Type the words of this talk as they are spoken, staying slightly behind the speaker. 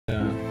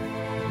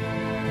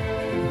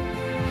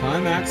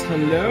Max.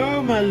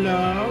 Hello, my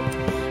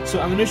love. So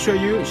I'm going to show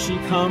you, she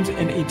comes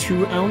in a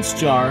 2-ounce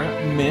jar,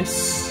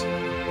 Miss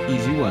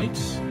Easy White.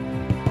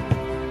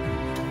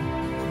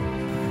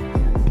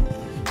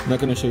 I'm not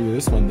going to show you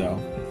this one though.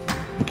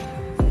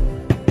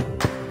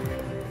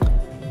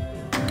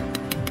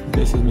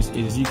 This is Miss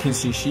Easy. As you can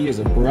see, she is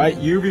a bright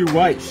UV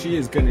white. She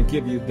is going to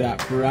give you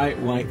that bright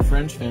white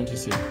French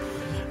fantasy.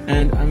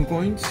 And I'm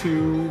going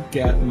to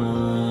get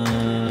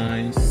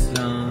my size.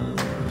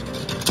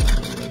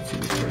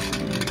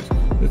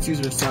 Let's use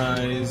her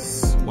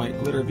size white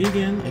glitter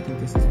vegan. I think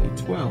this is a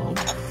 12.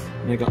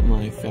 And I got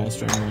my fast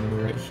dry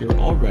monitor right here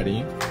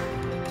already.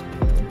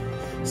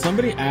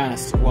 Somebody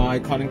asked why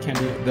cotton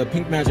candy, the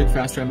Pink Magic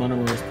fast dry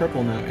monomer is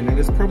purple now, and it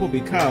is purple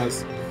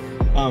because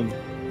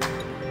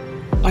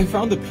I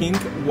found the pink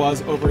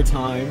was over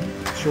time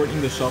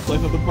shortening the shelf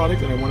life of the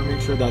product, and I want to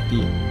make sure that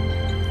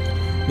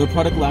the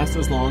product lasts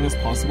as long as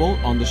possible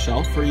on the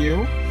shelf for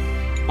you,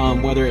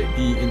 whether it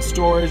be in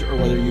storage or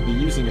whether you be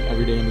using it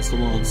every day in the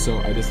salon. So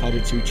I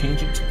decided to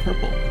change it to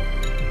purple,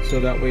 so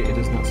that way it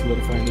does not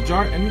solidify in the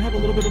jar, and you have a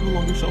little bit of a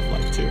longer shelf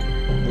life too,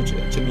 which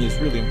to me is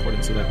really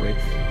important, so that way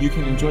you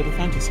can enjoy the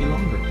fantasy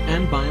longer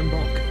and buy in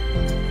bulk.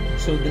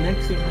 So the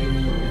next thing I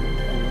need is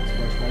a Lux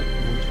Brush Wipe,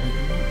 which I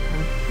do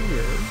have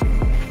here.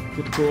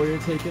 Did Gloria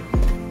take it?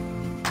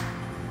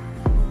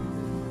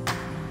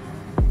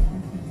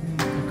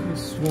 I could have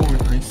sworn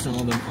I saw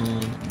them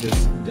on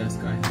this desk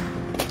I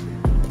have.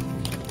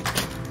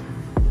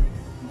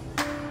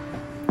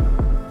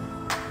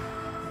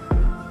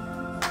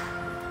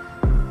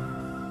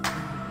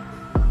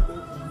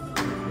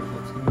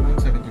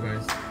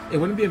 It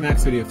wouldn't be a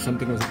Max video if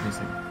something wasn't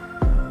missing.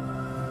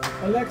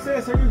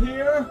 Alexis, are you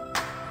here?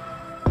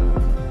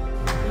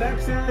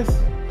 Alexis!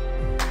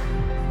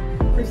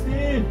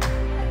 Christine!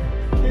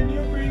 Can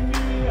you bring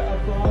me a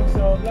box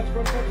of Lux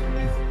Brush Wipes,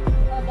 please?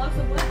 A box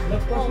of what?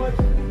 Lux Brush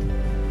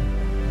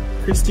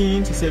Wipes.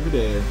 Christine to save the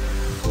day.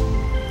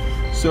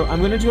 So I'm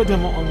going to do a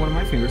demo on one of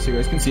my fingers so you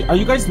guys can see. Are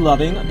you guys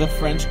loving the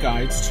French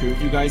guides too?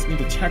 You guys need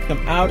to check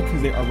them out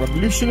because they are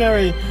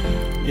revolutionary.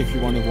 If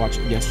you want to watch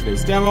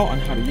yesterday's demo on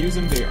how to use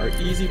them, they are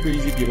easy,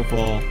 breezy,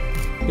 beautiful.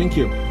 Thank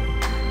you.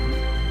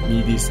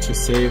 Need these to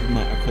save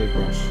my acrylic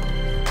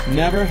brush.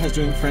 Never has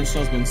doing French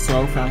nails been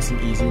so fast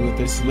and easy with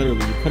this.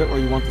 Literally, you put it where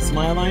you want the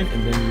smile line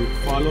and then you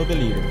follow the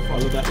leader.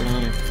 Follow that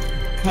line.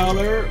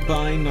 Color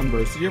by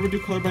numbers. Did you ever do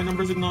color by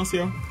numbers,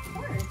 Ignacio? Of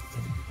course.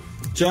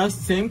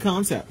 Just same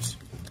concept,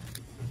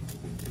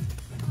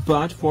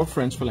 but for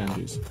French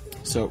phalanges.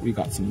 So we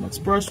got some Lux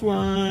Brush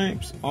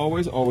Wipes.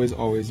 Always, always,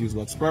 always use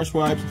Lux Brush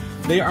Wipes.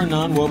 They are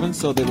non-woven,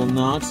 so they will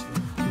not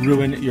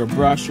ruin your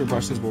brush. Your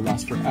brushes will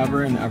last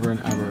forever and ever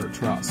and ever.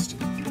 Trust.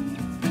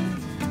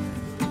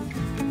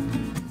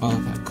 Oh,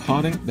 that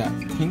cotton, that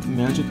Pink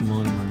Magic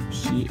monomer.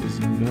 She is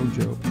no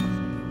joke.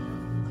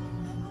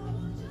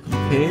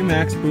 Hey,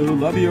 Max Boo,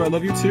 love you. I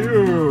love you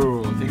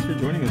too. Thanks for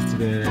joining us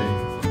today.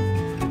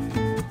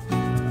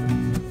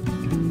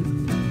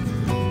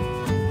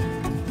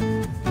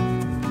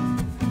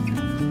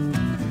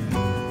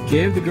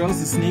 Give the girls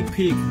a sneak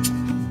peek.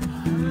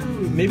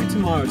 Maybe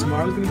tomorrow.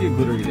 Tomorrow's gonna be a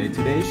glittery day.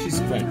 Today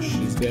she's French.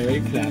 She's very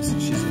classy.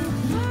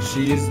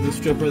 She is the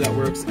stripper that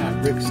works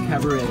at Rick's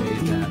Cabaret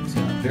at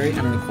very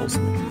Anna Nicole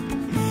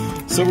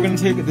Smith. So we're gonna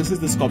take, this is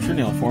the sculpture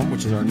nail form,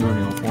 which is our newer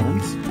nail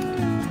forms.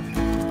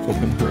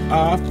 Open her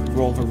up,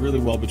 roll her really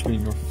well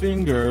between your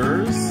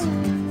fingers.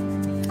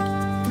 And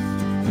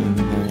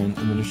then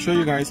I'm gonna show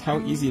you guys how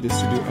easy it is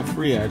to do a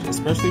free edge,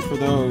 especially for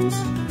those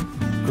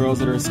girls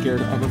that are scared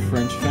of a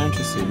French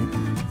fantasy.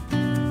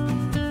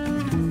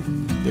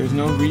 There's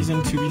no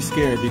reason to be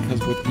scared because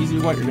with Easy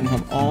White you're going to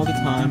have all the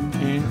time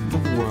in the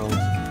world,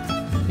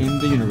 in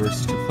the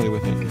universe to play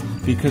with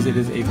it. Because it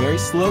is a very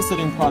slow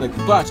setting product,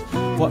 but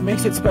what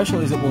makes it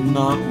special is it will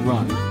not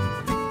run.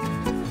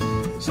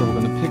 So we're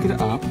going to pick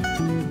it up.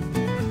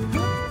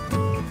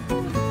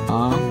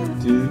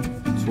 1, 2,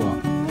 3.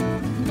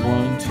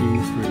 1,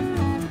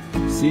 2,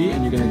 3. See,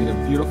 and you're going to get a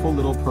beautiful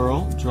little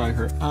pearl. Dry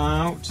her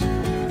out.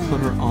 Put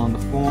her on the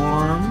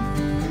form.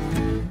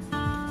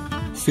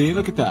 See,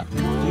 look at that.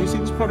 Do you see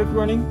this product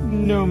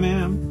running? No,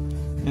 ma'am.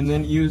 And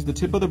then use the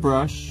tip of the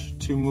brush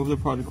to move the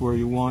product where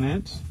you want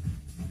it.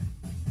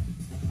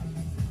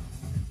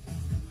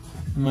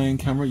 Am I in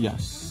camera?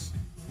 Yes.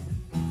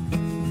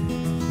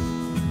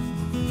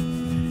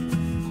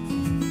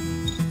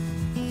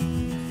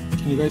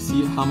 Can you guys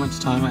see how much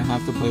time I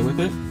have to play with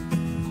it?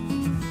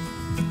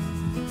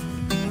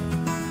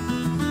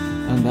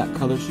 And that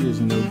color sheet is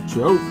no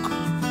joke.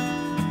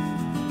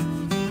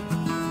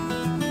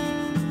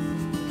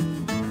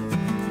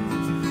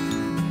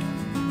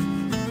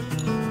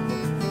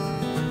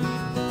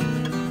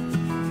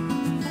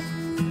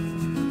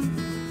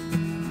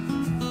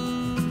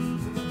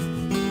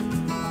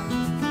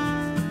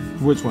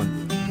 Which one?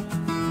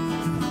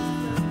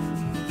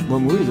 What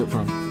movie is it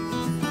from?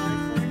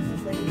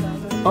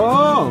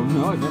 Oh,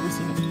 no, I've never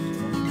seen it.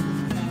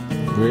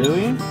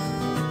 Really?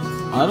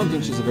 I don't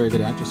think she's a very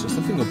good actress. There's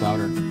something about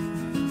her.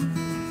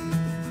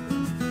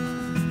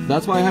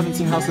 That's why I haven't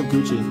seen House of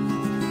Gucci.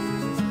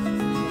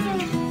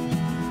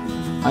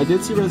 I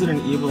did see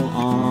Resident Evil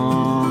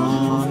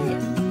on...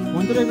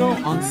 When did I go?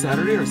 On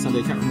Saturday or Sunday?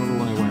 I can't remember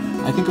when I went.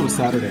 I think it was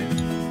Saturday.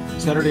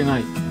 Saturday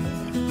night.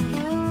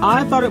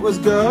 I thought it was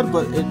good,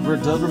 but it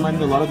does remind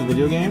me a lot of the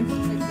video game.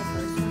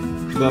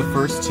 The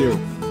first two.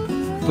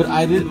 But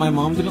my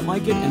mom didn't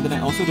like it, and then I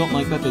also don't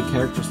like that they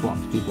character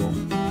swapped people.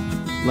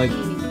 Like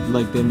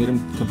they made them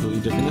completely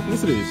different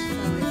ethnicities.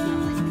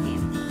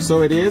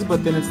 So it is,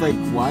 but then it's like,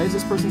 why is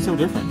this person so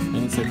different?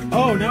 And it's like,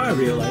 oh, now I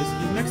realize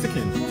he's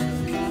Mexican.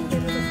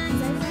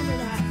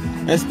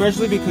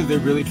 Especially because they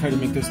really try to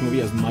make this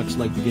movie as much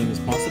like the game as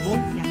possible.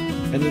 Yeah.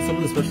 And then some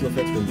of the special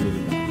effects were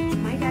really bad.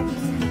 My dad used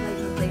to have like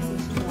the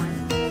PlayStation 1,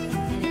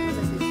 and it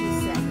was like the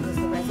 2 set. It was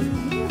the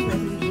Resident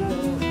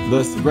Evil.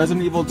 The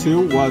Resident Evil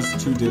 2 was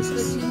 2 discs. It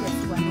was 2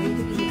 discs one, where you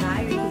could be the guy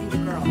or you could be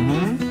the girl.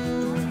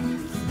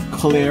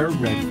 Claire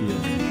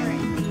Redfield.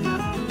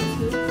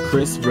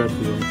 Chris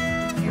Redfield.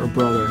 Her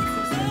brother. Yeah,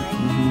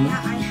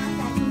 I have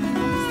that.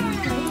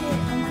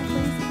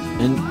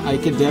 And I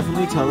can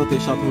definitely tell that they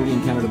shot the movie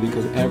in Canada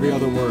because every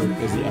other word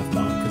is the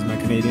F-bomb. Because my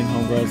Canadian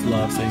homegirls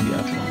love saying the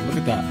F-bomb. Look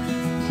at that.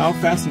 How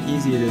fast and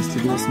easy it is to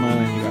do a smile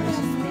on you guys.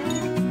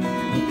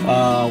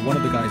 One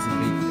of the guys in the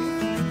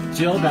movie.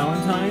 Jill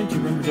Valentine. Do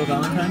you remember Jill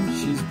Valentine?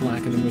 She's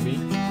black in the movie.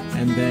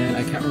 And then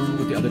I can't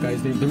remember what the other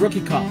guy's name. The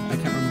rookie cop. I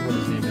can't remember what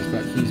his name is,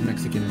 but he's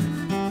Mexican in it.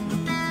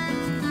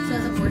 So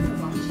as a word for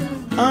watch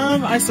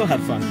show? I still had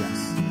fun, yes.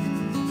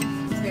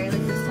 It's very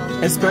like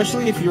nostalgic.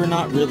 Especially if you're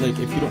not really if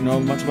you don't know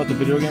much about the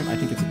video game, I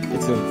think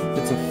it's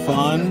a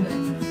fun,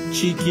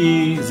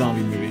 cheeky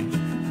zombie movie.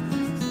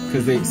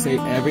 Because they say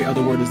every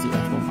other word is the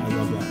F-bomb. I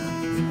love that.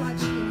 We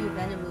watched the new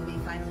Venom movie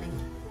finally.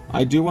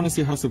 I do want to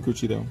see House of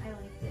Gucci though. I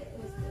liked it. It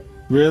was good.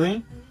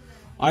 Really?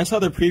 I saw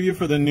the preview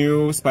for the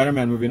new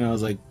Spider-Man movie and I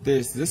was like,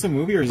 is this a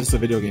movie or is this a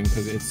video game?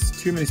 Because it's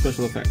too many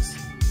special effects.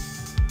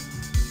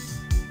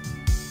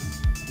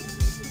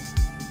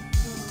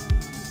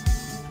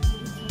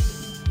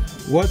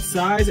 What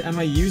size am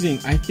I using?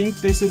 I think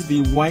this is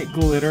the white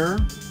glitter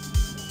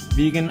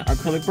vegan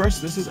acrylic brush.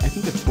 This is, I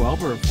think, a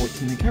 12 or a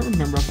 14. I can't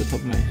remember off the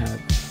top of my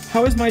head.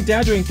 How is my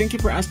dad doing? Thank you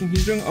for asking.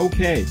 He's doing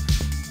okay.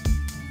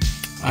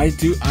 I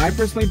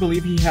personally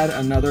believe he had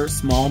another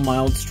small,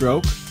 mild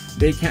stroke.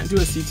 They can't do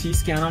a CT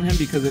scan on him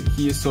because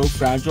he is so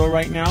fragile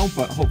right now,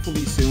 but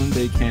hopefully soon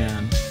they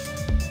can.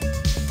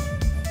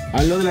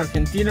 Aló de la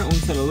Argentina, un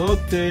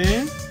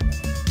saludote.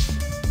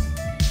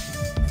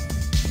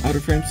 Out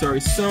of frame,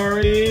 sorry.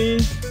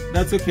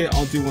 That's okay,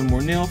 I'll do one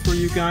more nail for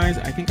you guys.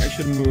 I think I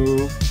should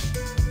move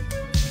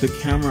the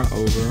camera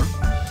over.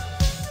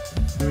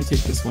 Let me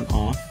take this one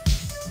off.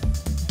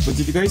 But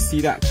did you guys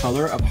see that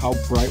color of how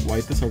bright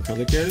white this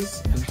acrylic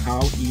is? And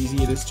how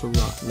easy it is to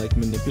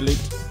manipulate?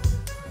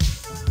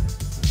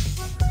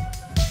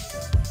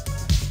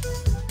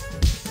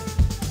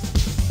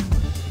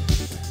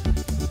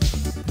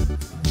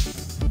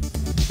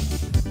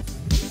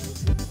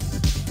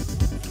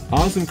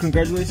 Awesome,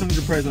 congratulations on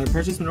your prize. My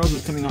Precious Minerals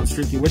is coming out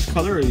streaky. Which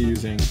color are you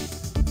using?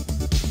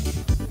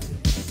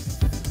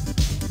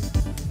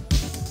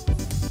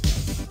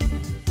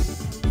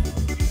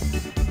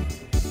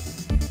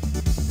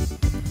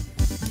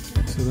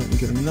 So let me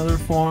get another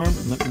form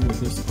and let me move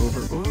this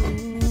over. Oh.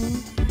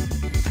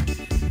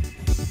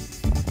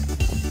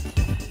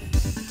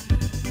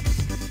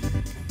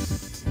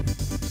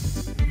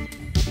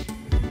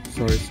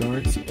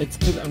 Sorry. It's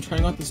because I'm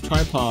trying out this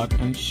tripod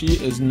and she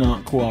is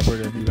not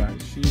cooperative, you guys.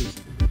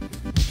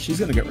 She's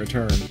gonna get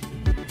returned.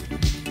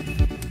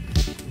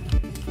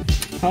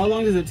 How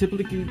long does it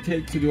typically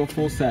take to do a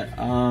full set?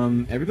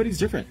 Everybody's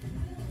different.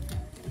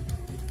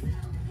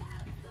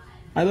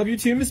 I love you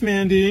too, Miss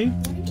Mandy.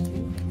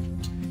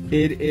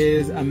 It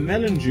is a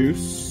melon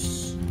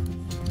juice.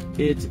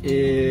 It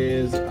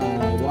is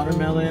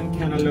watermelon,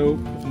 cantaloupe,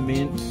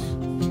 mint,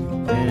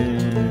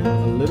 and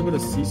a little bit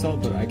of sea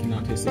salt, but I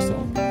cannot taste the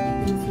salt.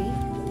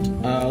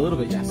 A little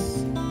bit, yes.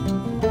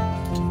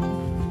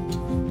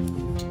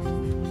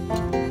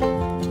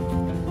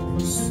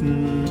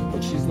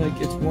 But she's like,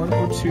 it's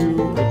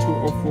 102 or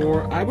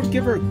 204. I would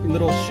give her a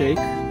little shake.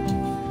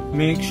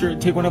 Make sure,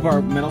 take one of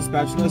our metal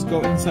spatulas,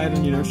 go inside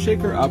and,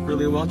 shake her up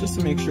really well just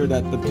to make sure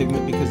that the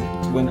pigment, because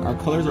when our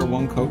colors are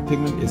one coat,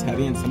 pigment is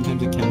heavy and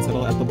sometimes it can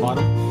settle at the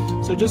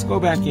bottom. So just go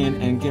back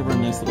in and give her a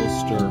nice little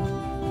stir.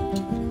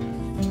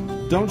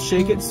 Don't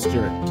shake it,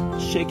 stir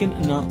it.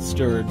 Shaken, not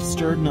stirred.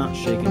 Stirred, not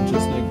shaken,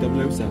 just like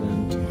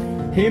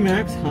 007. Hey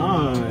Max,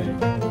 hi.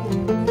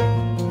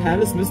 Pat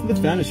is missing the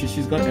fantasy.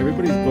 She's got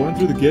everybody going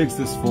through the gigs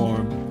this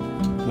form.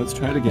 Let's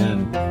try it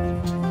again.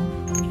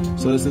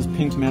 So this is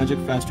Pink Magic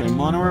Fast Dry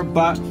Monomer,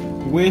 but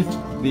with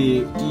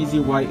the Easy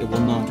White, it will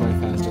not dry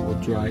fast. It will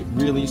dry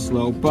really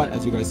slow, but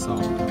as you guys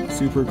saw,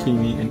 super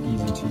creamy and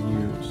easy to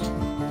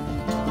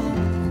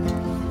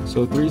use.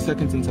 So 3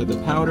 seconds inside the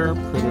powder,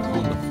 put it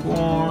on the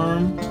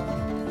form.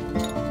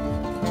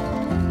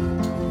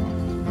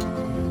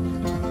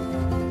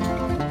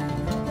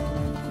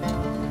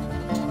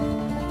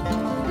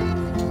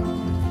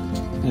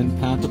 And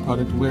pat the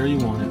product where you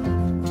want it.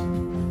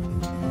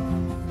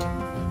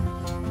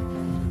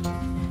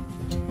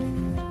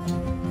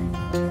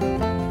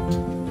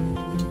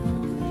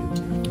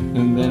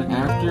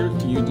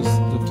 after you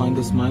just define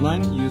the smile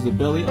line, use the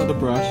belly of the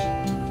brush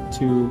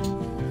to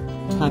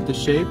pat the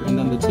shape, and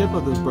then the tip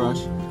of the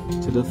brush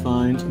to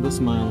define the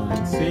smile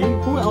line. See?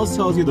 Who else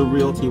tells you the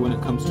realty when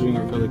it comes to doing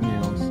acrylic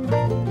nails?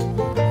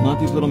 Not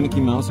these little Mickey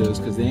Mouses,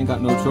 because they ain't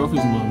got no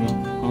trophies,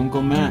 mama.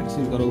 Uncle Max,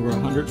 he's got over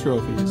 100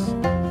 trophies.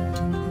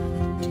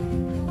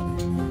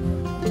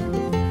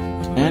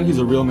 And he's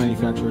a real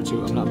manufacturer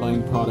too. I'm not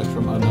buying product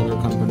from another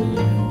company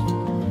and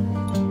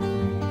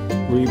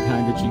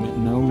repackaging it.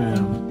 No,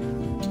 ma'am.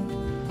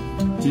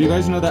 Did you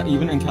guys know that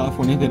even in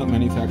California they don't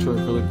manufacture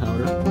acrylic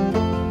powder?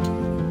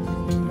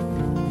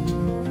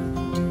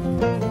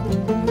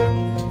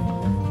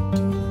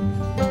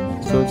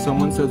 So if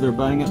someone says they're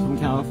buying it from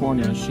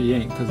California, she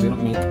ain't, because they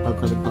don't make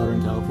acrylic powder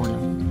in California.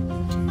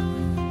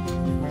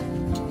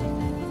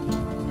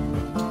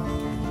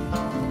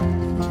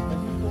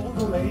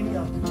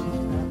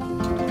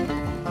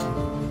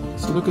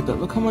 So look at that,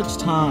 look how much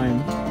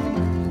time.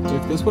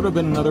 If this would have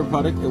been another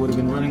product, it would have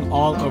been running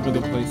all over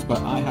the place,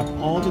 but I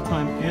have all the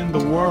time in the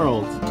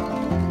world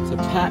to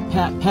pat,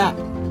 pat, pat,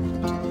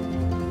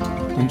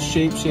 and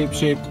shape, shape,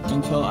 shape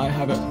until I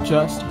have it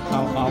just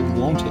how I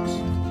want it.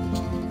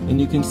 And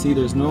you can see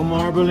there's no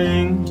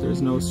marbling,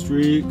 there's no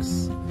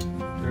streaks,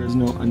 there's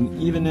no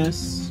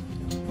unevenness.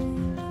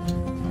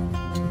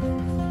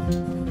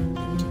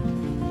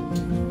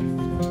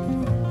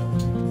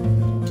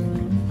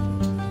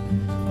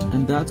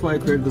 And that's why I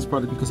created this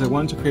product, because I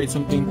wanted to create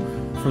something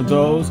for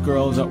those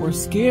girls that were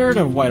scared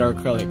of white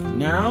acrylic.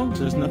 Now,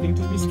 there's nothing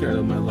to be scared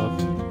of, my love.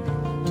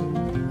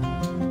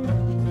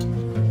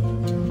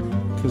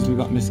 Because we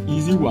got Miss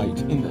Easy White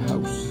in the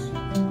house.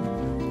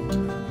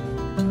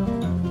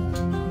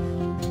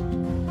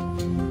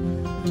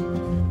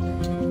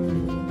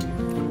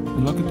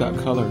 And look at that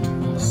color,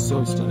 oh,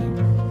 so stunning.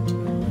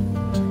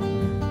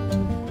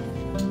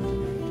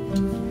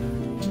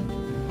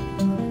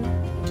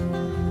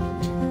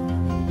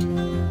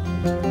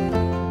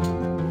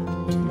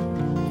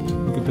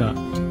 Look at that,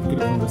 look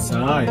at it from the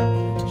side.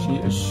 She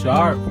is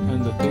sharp,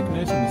 and the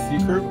thickness and the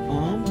C-curve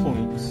on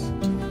points.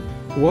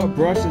 What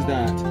brush is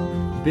that?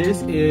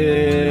 This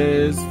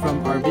is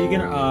from our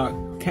vegan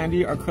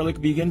candy acrylic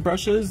vegan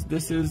brushes.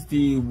 This is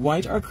the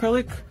white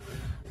acrylic.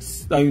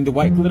 I mean the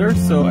white glitter,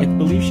 so I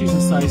believe she's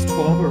a size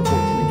 12 or 14,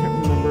 I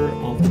can't remember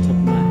off the top of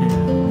my head.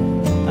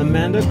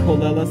 Amanda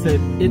Colella said,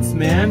 it's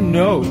man?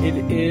 No, it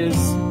is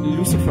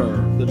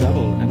Lucifer, the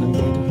devil, and I'm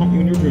going to haunt you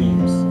in your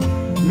dreams.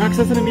 Max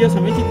hace envíos a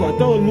México a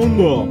todo el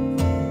mundo.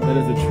 That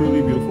is a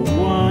truly beautiful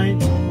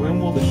white. When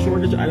will the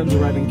shortage items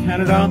arrive in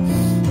Canada?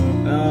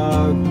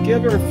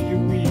 Give her a few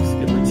weeks,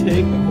 give or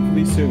take, but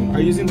hopefully soon. Are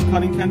you using the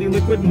cotton candy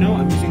liquid? No,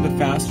 I'm using the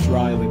fast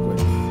dry liquid.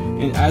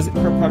 And as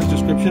per product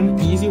description,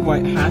 Easy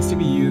White has to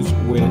be used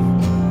with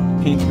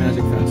Pink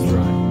Magic Fast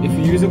Dry. If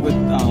you use it with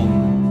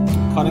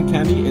cotton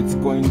candy, it's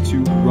going to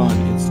run.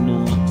 It's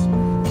not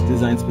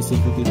designed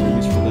specifically for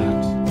use for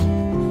that.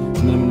 And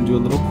then I'm going to do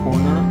a little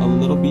corner, a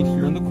little beat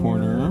here in the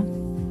corner,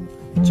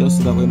 just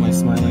so that way my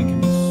smile line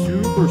can be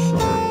super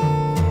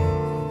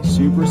sharp,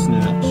 super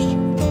snatched.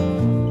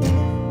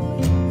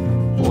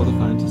 All the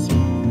fantasy.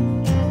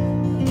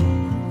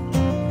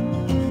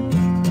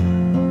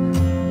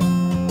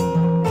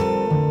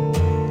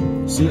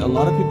 See, a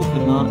lot of people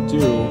cannot do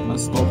a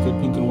sculpted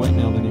pink and white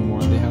nail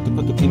anymore. They have to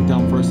put the pink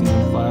down first and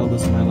then file the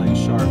smile line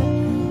sharp.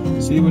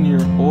 See, when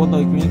you're old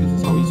like me, this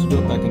is how we used to do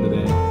it back in the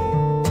day.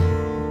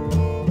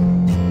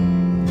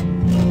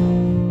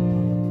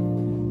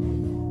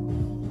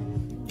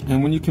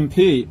 And when you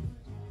compete,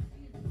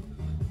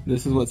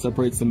 this is what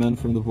separates the men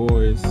from the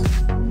boys.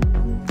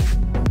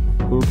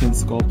 Who can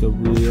sculpt a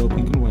real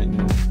pink and white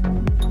nail?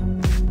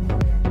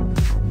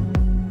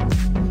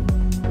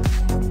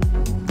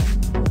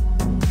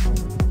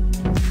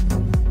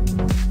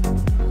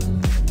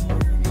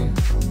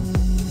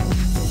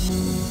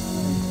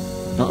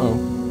 Uh-oh.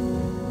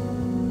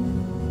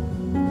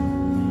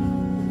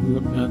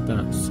 Look at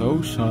that,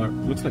 so sharp.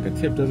 Looks like a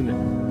tip, doesn't it?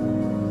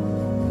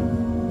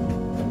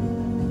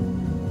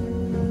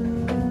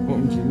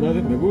 OMG, love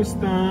it, me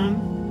gustan.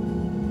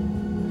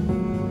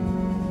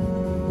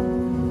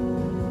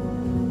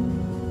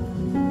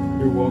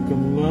 You're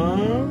welcome,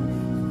 love.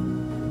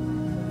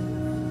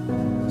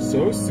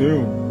 So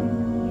soon.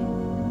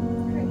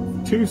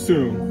 Too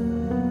soon.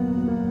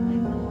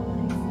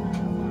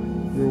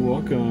 You're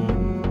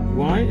welcome.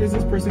 Why is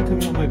this person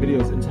coming on my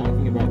videos and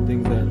talking about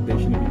things that they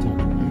shouldn't be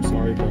talking about? I'm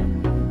sorry, but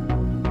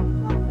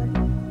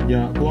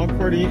yeah, block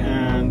party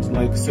and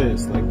like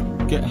sis,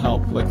 like get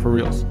help, like for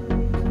reals.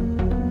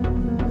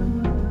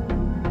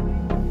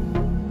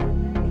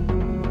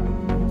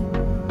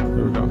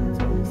 There we go.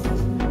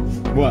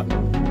 What?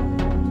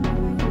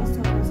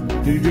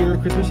 Did you do your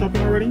Christmas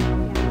shopping already?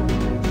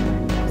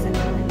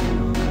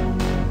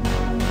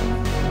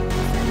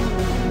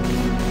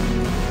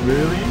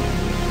 Really?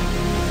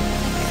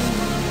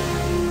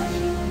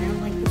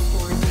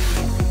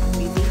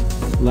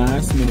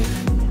 Last minute.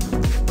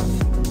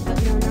 But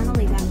no, not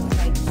only that, but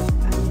like,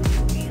 I was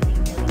really,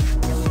 really,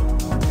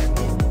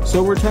 really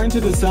So we're trying to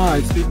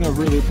decide, speaking of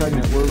really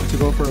pregnant, we're to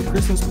go for a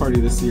Christmas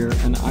party this year,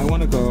 and I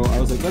want to go.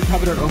 I was like, let's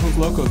have it at Ojos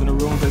Locos, and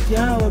everyone's like,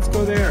 yeah, let's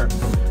go there.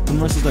 And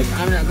Marissa's like,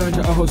 I'm not going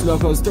to Ojos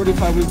Locos,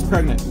 35 weeks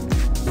pregnant.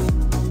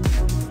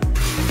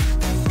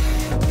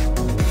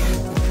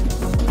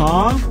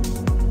 Huh?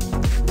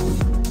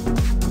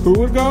 Who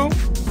would go?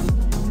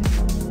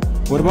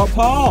 What about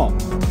Paul?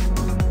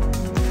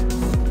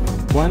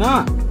 Why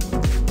not?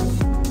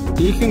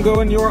 He can go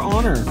in your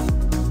honor.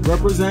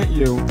 Represent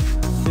you.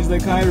 He's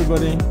like, hi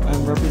everybody,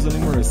 I'm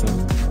representing Marissa.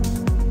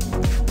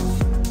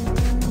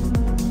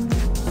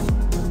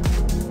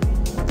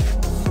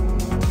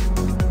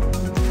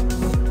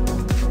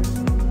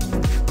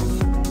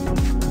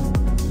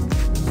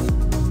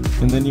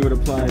 And then you would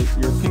apply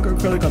your pink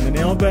acrylic on the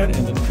nail bed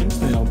and then pinch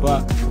the nail,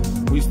 but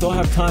we still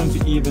have time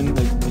to even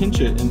like pinch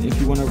it, and if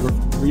you want to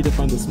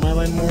redefine the smile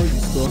line more, you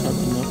still have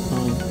enough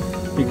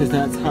time, because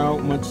that's how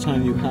much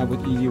time you have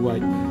with Easy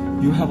White.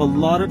 You have a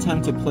lot of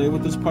time to play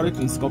with this product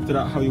and sculpt it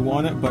out how you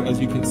want it, but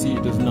as you can see,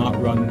 it does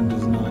not run and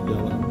does not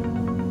yellow.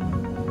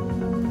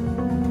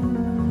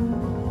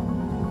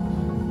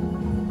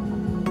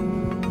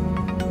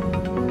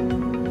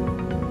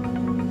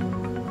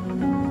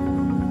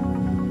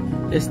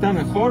 Está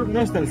mejor,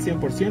 no está al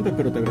 100%,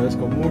 pero te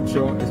agradezco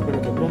mucho.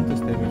 Espero que pronto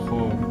esté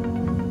mejor.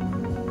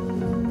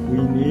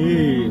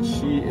 Winnie,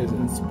 she is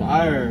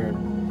inspired.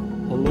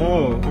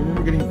 Hello, I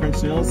remember getting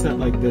French nails set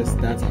like this.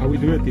 That's how we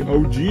do it, the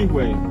OG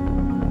way.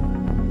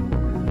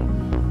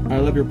 I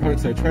love your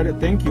products. I tried it.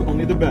 Thank you.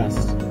 Only the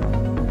best.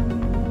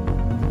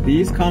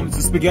 These comments,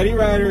 the Spaghetti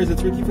Riders.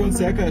 It's Ricky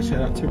Fonseca. Shout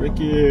out to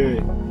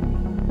Ricky.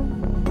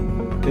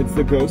 It's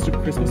the ghost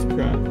of Christmas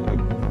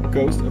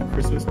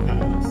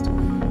past.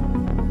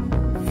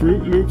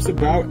 Fruit Loops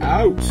about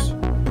out.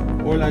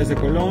 Hola is de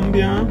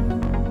Colombia.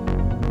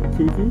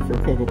 Cuckoo for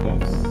Cocoa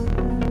Puffs.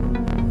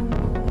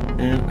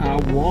 And I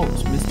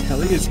won't. Miss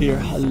Kelly is here.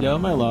 Hello,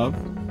 my love.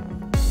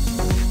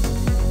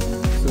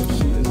 So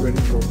she is ready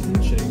for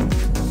pinching.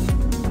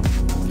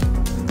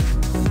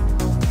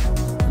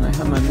 I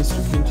have my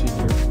Mr. Pinchy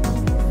here.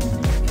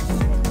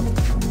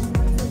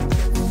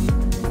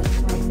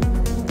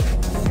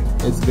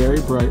 It's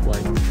very bright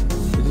white.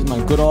 This is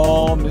my good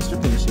old Mr.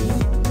 Pinchy.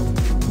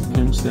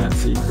 Pinch that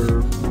C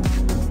curve.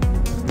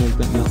 Make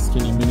that nail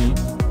skinny mini.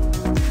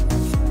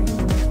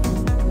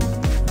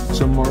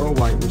 Tomorrow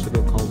white, we should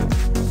have called it.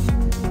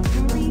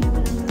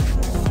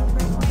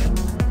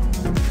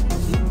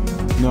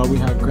 No, we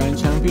have Grand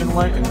Champion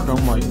white and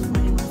Chrome white.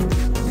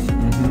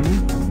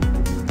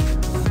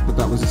 But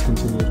that was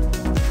discontinued.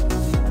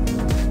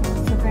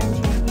 So Grand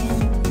Champion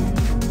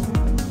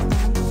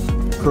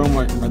and Chrome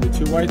white are the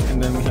two whites,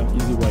 and then we have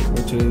Easy White,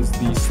 which is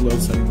the slow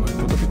setting white.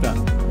 But look at that.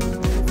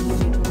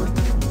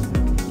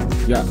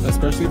 Yeah,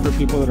 especially for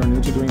people that are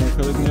new to doing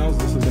acrylic nails,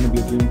 this is going to be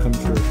a dream come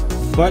true.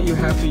 But you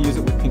have to use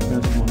it with pink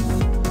magic wand.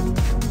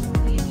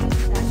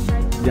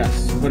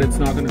 Yes, but it's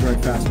not going to dry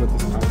fast with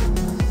this powder.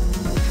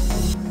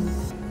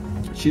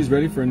 She's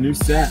ready for a new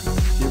set.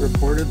 She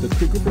reported the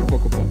Cuckoo for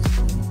Cocoa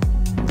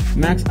Puffs.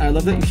 Max, I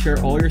love that you share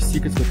all your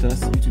secrets with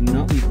us. You do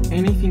not leave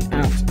anything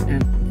out,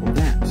 and for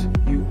that,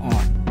 you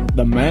are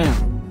the man.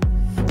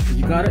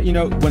 You gotta, you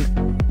know,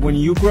 when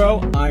you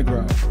grow, I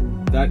grow.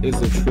 That is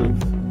the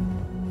truth.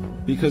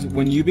 Because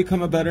when you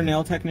become a better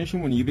nail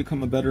technician, when you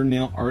become a better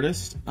nail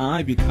artist,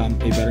 I become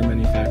a better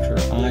manufacturer.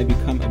 I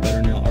become a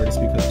better nail artist,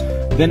 because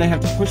then I have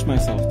to push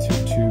myself to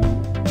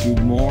do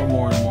more and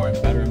more and more and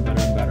better and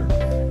better and better.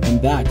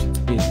 And that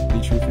is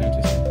the true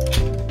fantasy.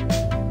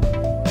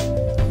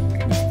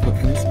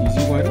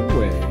 Easy White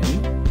away.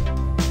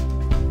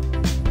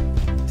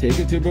 Take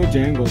it to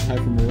Bojangles. Hi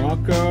from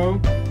Morocco.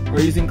 Are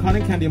you using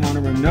cotton candy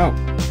monomer? No.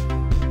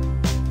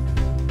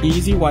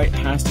 Easy White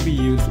has to be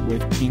used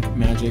with Pink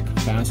Magic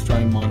Fast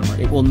Dry Monomer.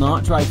 It will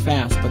not dry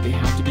fast, but they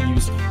have to be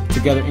used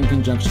together in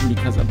conjunction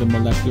because of the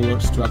molecular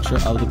structure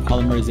of the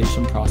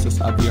polymerization process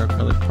of the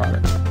acrylic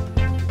product.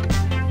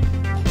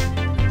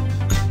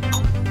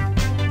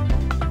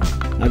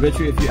 I bet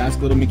you if you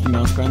ask Little Mickey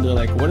Mouse brand, they're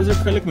like, what is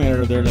acrylic made out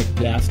of? They're like,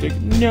 plastic.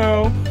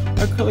 No,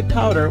 acrylic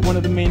powder, one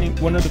of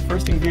the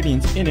first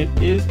ingredients in it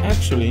is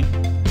actually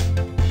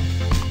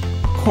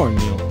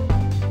cornmeal.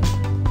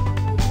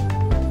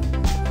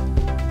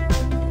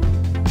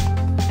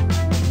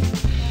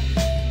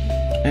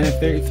 And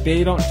if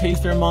they don't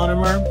taste their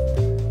monomer,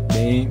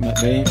 they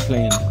ain't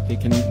playing.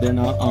 They're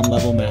not on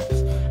level max.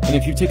 And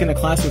if you've taken a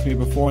class with me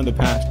before in the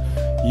past,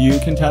 you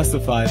can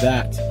testify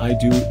that I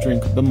do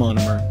drink the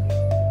monomer.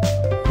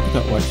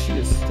 Look at what she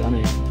is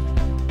stunning.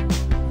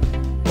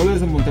 Hola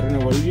desde Monterrey,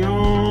 Nuevo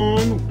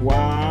León.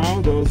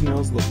 Wow, those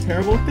nails look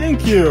terrible.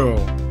 Thank you.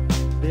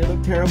 They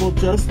look terrible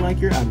just like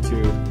your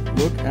attitude.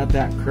 Look at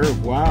that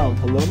curve. Wow.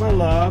 Hello, my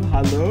love.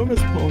 Hello,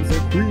 Miss Ponce,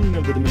 Queen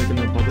of the Dominican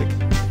Republic.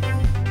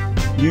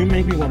 You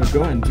make me want to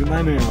go and do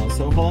my nails.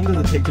 So how long does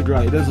it take to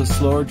dry? It is a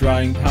slower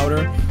drying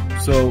powder,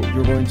 so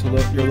you're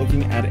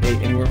looking at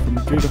anywhere from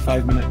 3 to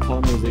 5 minute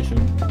polymerization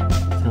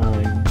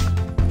time.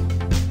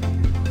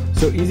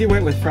 So Easy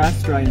White with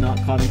fast dry, not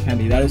cotton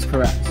candy. That is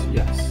correct.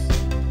 Yes.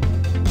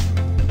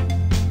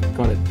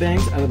 got it.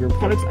 Thanks. I love your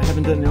products. I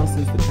haven't done nails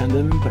since the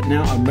pandemic, but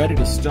now I'm ready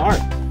to start.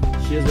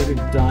 She is ready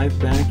to dive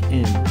back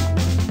in.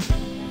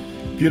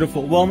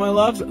 Beautiful. Well, my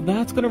loves,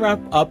 that's going to wrap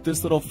up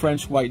this little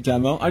French white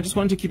demo. I just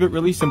wanted to keep it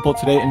really simple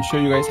today and show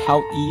you guys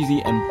how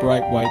easy and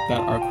bright white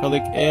that our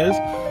acrylic is.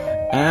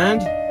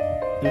 And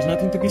there's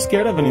nothing to be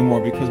scared of anymore,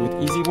 because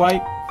with easy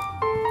white,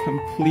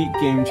 complete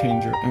game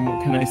changer. And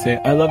what can I say?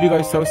 I love you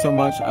guys so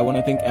much. I want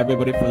to thank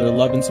everybody for their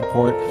love and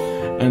support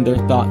and their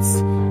thoughts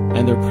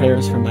and their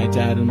prayers for my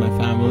dad and my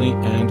family.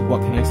 And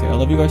what can I say? I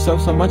love you guys so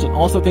much. And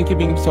also thank you for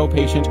being so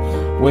patient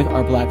with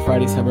our Black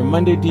Friday, Cyber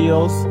Monday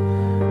deals.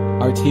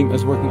 Our team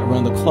is working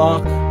around the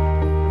clock.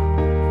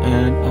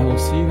 And I will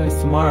see you guys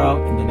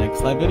tomorrow in the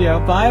next live video.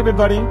 Bye,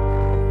 everybody.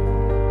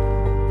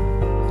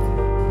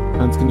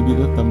 That's going to be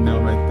the thumbnail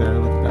right there.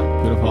 Look at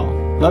that. Beautiful.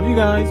 Love you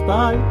guys.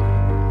 Bye.